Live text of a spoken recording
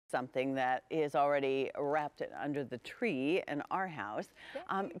something that is already wrapped under the tree in our house,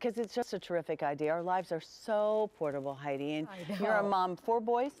 because it's just a terrific idea. Our lives are so portable, Heidi, and you're a mom, 4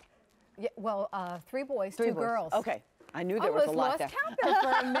 boys? Yeah, well, 3 boys, 2 girls. Okay. I knew there was a lot there. I almost lost count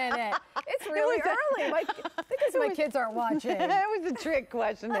there for a minute. It's really early. Because my kids aren't watching. That was a trick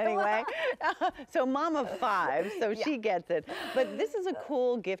question anyway. So mom of 5, so she gets it. But this is a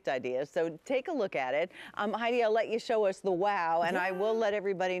cool gift idea, so take a look at it. Heidi, I'll let you show us the wow, and I will let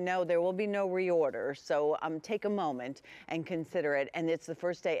everybody know there will be no reorder. So take a moment and consider it. And it's the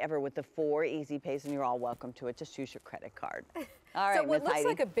first day ever with the 4 easy pays, and you're all welcome to it. Just use your credit card. All right, so what looks Heidi.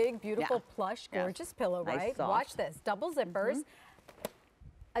 like a big, beautiful, plush, gorgeous pillow, Nice, right? soft. Watch this. Double zippers,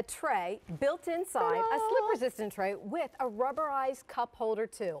 a tray built inside, a slip-resistant tray with a rubberized cup holder,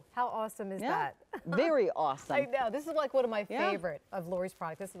 too. How awesome is that? Very awesome. I know. This is like one of my favorite of Lori's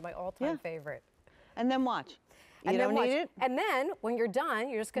products. This is my all-time favorite. And then watch. You don't need it? And then when you're done,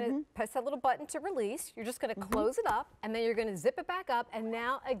 you're just going to press that little button to release. You're just going to close it up, and then you're going to zip it back up. And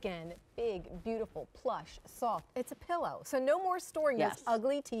now, again, big, beautiful, plush, soft. It's a pillow. So no more storing those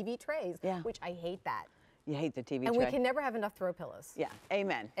ugly TV trays, which I hate that. You hate the TV and tray. we can never have enough throw pillows. Yeah,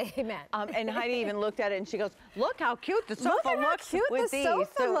 amen. Amen. And Heidi even looked at it and she goes, look how cute the sofa looks with these.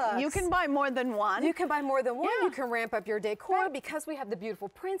 Looks. You can buy more than one. You can buy more than one. You can ramp up your decor because we have the beautiful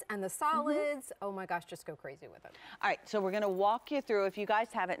prints and the solids. Oh my gosh, just go crazy with it. All right, so we're going to walk you through. If you guys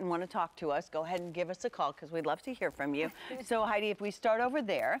have it and want to talk to us, go ahead and give us a call because we'd love to hear from you. So Heidi, if we start over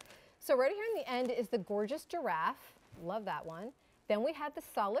there. So right here in the end is the gorgeous giraffe. Love that one. Then we have the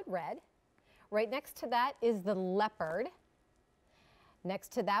solid red. Right next to that is the leopard.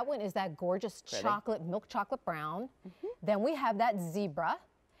 Next to that one is that gorgeous milk chocolate brown. Then we have that zebra,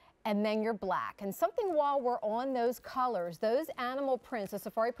 and then your black. And something while we're on those colors, those animal prints, the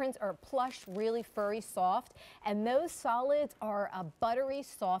safari prints are plush, really furry, soft, and those solids are a buttery,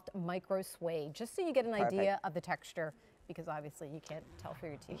 soft micro suede, just so you get an idea of the texture, because obviously you can't tell for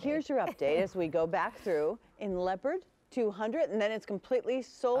your TV. Here's your update as we go back through. In leopard, 200, and then it's completely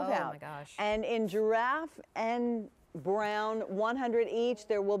sold out. Oh my gosh. And in giraffe and brown, 100 each.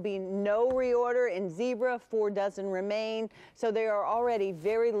 There will be no reorder. In zebra, 4 dozen remain. So they are already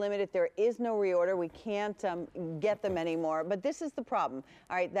very limited. There is no reorder. We can't get them anymore. But this is the problem.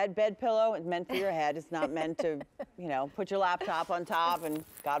 All right, that bed pillow is meant for your head. It's not meant to, you know, put your laptop on top, and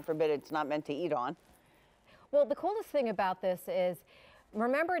God forbid it's not meant to eat on. Well, the coolest thing about this is,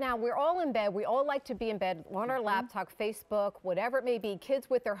 remember now, we're all in bed. We all like to be in bed on our laptop, Facebook, whatever it may be, kids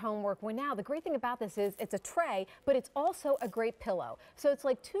with their homework. Well, now the great thing about this is it's a tray, but it's also a great pillow. So it's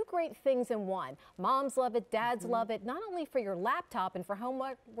like 2 great things in one. Moms love it, dads love it, not only for your laptop and for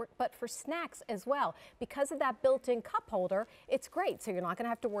homework, but for snacks as well. Because of that built-in cup holder, it's great. So you're not going to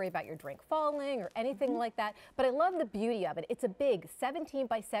have to worry about your drink falling or anything like that. But I love the beauty of it. It's a big 17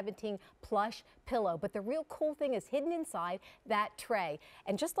 by 17 plush pillow. But the real cool thing is hidden inside that tray.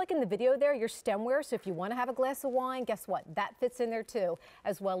 And just like in the video there, your stemware, so if you want to have a glass of wine, guess what? That fits in there too,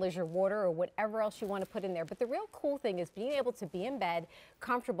 as well as your water or whatever else you want to put in there. But the real cool thing is being able to be in bed,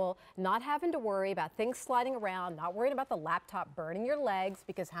 comfortable, not having to worry about things sliding around, not worrying about the laptop burning your legs,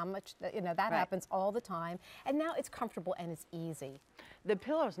 because how much, you know, that happens all the time. And now it's comfortable and it's easy. The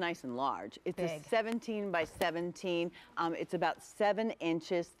pillow's nice and large. It's big. a 17 by 17. It's about 7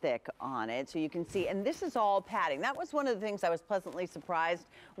 inches thick on it, so you can see. And this is all padding. That was one of the things I was pleasantly surprised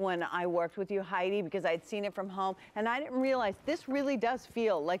when I worked with you, Heidi, because I'd seen it from home, and I didn't realize this really does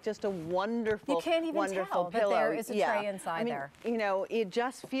feel like just a wonderful, you can't even wonderful tell pillow. That there is a tray inside there. You know, it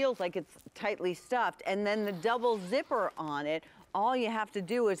just feels like it's tightly stuffed, and then the double zipper on it. All you have to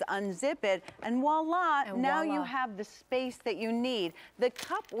do is unzip it, and voila, now you have the space that you need. The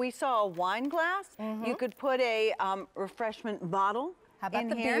cup, we saw a wine glass. You could put a refreshment bottle. How about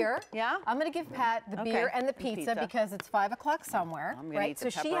the here. beer? Yeah. I'm going to give Pat the beer and the pizza because it's 5 o'clock somewhere. Right? So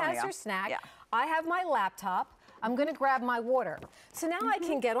she has her snack. Yeah. I have my laptop. I'm going to grab my water. So now I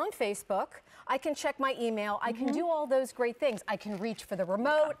can get on Facebook. I can check my email. I can do all those great things. I can reach for the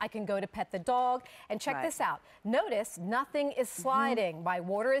remote. I can go to pet the dog. And check this out. Notice nothing is sliding. My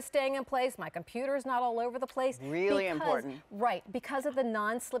water is staying in place. My computer is not all over the place. Really important. Right, because of the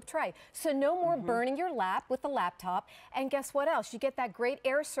non-slip tray. So no more burning your lap with the laptop. And guess what else? You get that great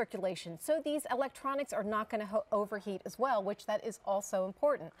air circulation. So these electronics are not going to overheat as well, which that is also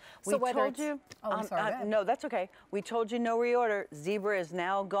important. So we told you. Oh, I'm sorry. No, that's okay. We told you no reorder. Zebra is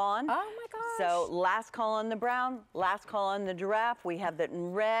now gone. Oh my gosh. So last call on the brown, last call on the giraffe. We have that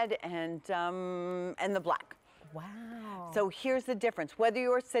in red and the black. Wow. So here's the difference. Whether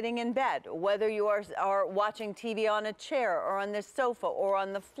you're sitting in bed, whether you are watching TV on a chair or on the sofa or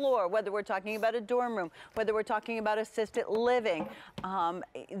on the floor, whether we're talking about a dorm room, whether we're talking about assisted living,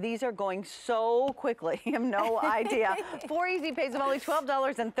 these are going so quickly. You have no idea. 4 easy pays of only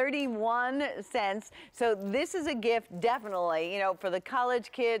 $12.31. So this is a gift, definitely, you know, for the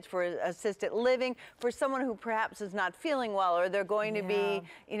college kids, for assisted living, for someone who perhaps is not feeling well, or they're going to be,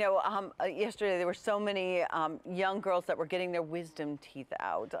 you know, yesterday there were so many young girls that were getting their wisdom teeth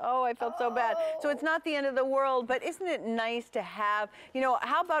out. Oh, I felt so bad. So it's not the end of the world, but isn't it nice to have, you know,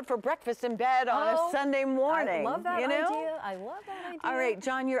 how about for breakfast in bed on a Sunday morning? I love that idea. I love that idea. All right,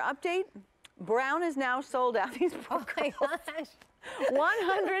 John, your update. Brown is now sold out. These poor my gosh.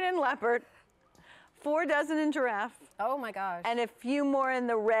 100 in leopard, 4 dozen in giraffe. Oh my gosh. And a few more in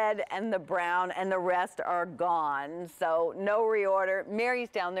the red and the brown, and the rest are gone. So no reorder. Mary's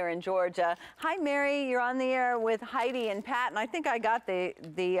down there in Georgia. Hi, Mary. You're on the air with Heidi and Pat, and I think I got the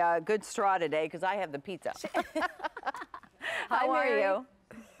good straw today because I have the pizza. How are you?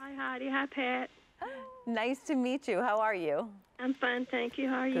 Hi, Heidi. Hi, Pat. Nice to meet you. How are you? I'm fine, thank you.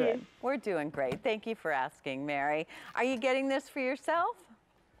 How are Good. you? We're doing great. Thank you for asking, Mary. Are you getting this for yourself?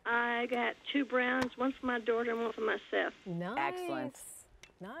 I got 2 browns, one for my daughter and one for myself. Nice. Excellent.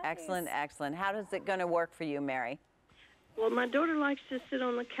 Nice. Excellent, excellent. How is it going to work for you, Mary? Well, my daughter likes to sit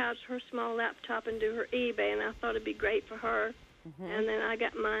on the couch, her small laptop, and do her eBay, and I thought it'd be great for her. And then I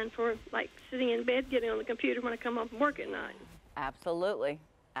got mine for, like, sitting in bed, getting on the computer when I come home from work at night. Absolutely.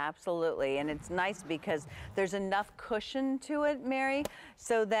 Absolutely. And it's nice because there's enough cushion to it, Mary,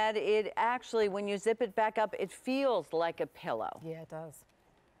 so that it actually, when you zip it back up, it feels like a pillow. Yeah, it does.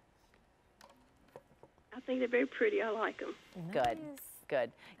 I think they're very pretty. I like them. Good.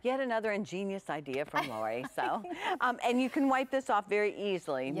 Good. Yet another ingenious idea from Lori. So, and you can wipe this off very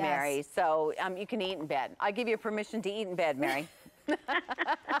easily, Mary. So you can eat in bed. I give you permission to eat in bed, Mary.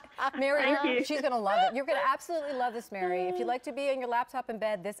 Mary, she's going to love it. You're going to absolutely love this, Mary. If you like to be on your laptop in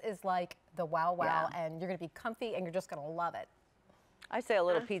bed, this is like the wow, and you're going to be comfy, and you're just going to love it. I say a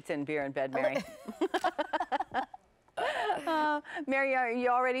little pizza and beer in bed, Mary. Mary, are you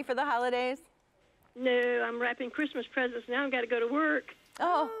all ready for the holidays? No, I'm wrapping Christmas presents now. I've got to go to work.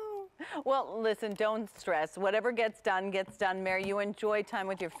 Oh. Well, listen, don't stress. Whatever gets done, Mary. You enjoy time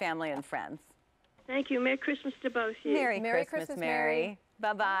with your family and friends. Thank you. Merry Christmas to both of you. Merry Christmas, Mary.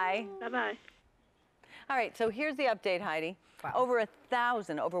 Bye-bye. Bye-bye. All right, so here's the update, Heidi. Wow. Over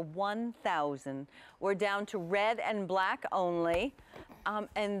 1,000. We're down to red and black only.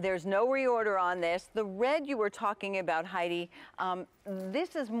 And there's no reorder on this. The red you were talking about, Heidi,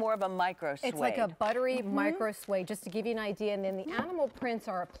 this is more of a micro suede. It's like a buttery micro suede, just to give you an idea. And then the animal prints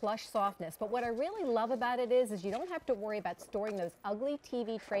are a plush softness. But what I really love about it is you don't have to worry about storing those ugly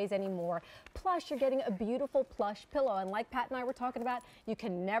TV trays anymore. Plus, you're getting a beautiful plush pillow. And like Pat and I were talking about, you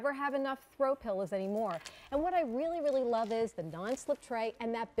can never have enough throw pillows anymore. And what I really, really love is the non-slip tray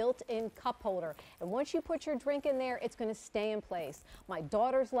and that built-in cup holder. And once you put your drink in there, it's going to stay in place. My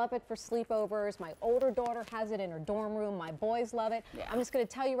daughters love it for sleepovers. My older daughter has it in her dorm room. My boys love it. Yeah. I'm just going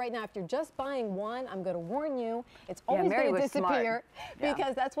to tell you right now, if you're just buying one, I'm going to warn you, it's always going to disappear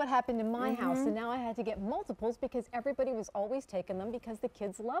because that's what happened in my house. And now I had to get multiples because everybody was always taking them because the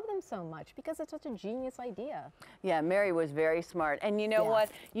kids love them so much, because it's such a genius idea. Yeah, Mary was very smart. And you know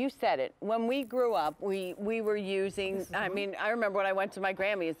what? You said it. When we grew up, we were using, I mean, I remember when I went to my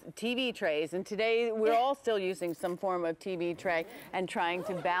Grammys, TV trays, and today we're all still using some form of TV tray and trying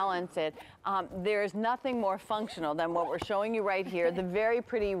to balance it. There's nothing more functional than what we're showing you right here. The very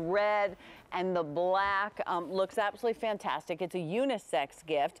pretty red and the black looks absolutely fantastic. It's a unisex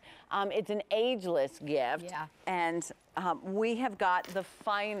gift. It's an ageless gift. Yeah. And we have got the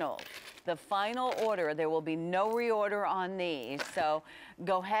final order. There will be no reorder on these. So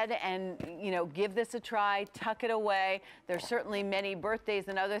go ahead and, you know, give this a try, tuck it away. There's certainly many birthdays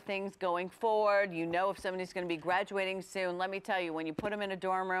and other things going forward. You know, if somebody's going to be graduating soon, let me tell you, when you put them in a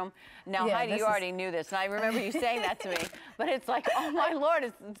dorm room. Now, Heidi, you already knew this, and I remember you saying that to me. But it's like, oh my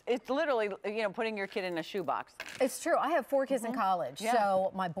Lord, it's literally, you know, putting your kid in a shoebox. It's true. I have 4 kids in college,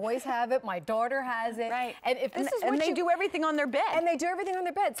 so my boys have it, my daughter has it. Right. And if this is what they do everything on their bed. And they do everything on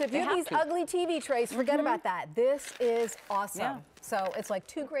their bed. So if you have these ugly TV trays, forget about that. This is awesome. Yeah. So it's like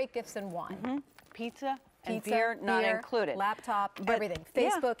 2 great gifts in one. Pizza and beer not included. Laptop, everything.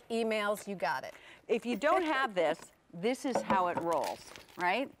 Facebook, emails, you got it. If you don't have this, this is how it rolls,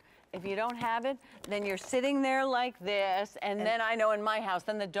 right? If you don't have it, then you're sitting there like this, and then I know in my house,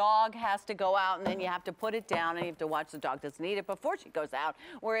 then the dog has to go out, and then you have to put it down, and you have to watch the dog doesn't eat it before she goes out.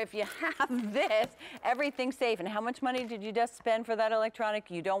 Where if you have this, everything's safe. And how much money did you just spend for that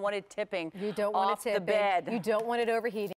electronic? You don't want it tipping You don't want off it the tipping. bed. You don't want it overheating.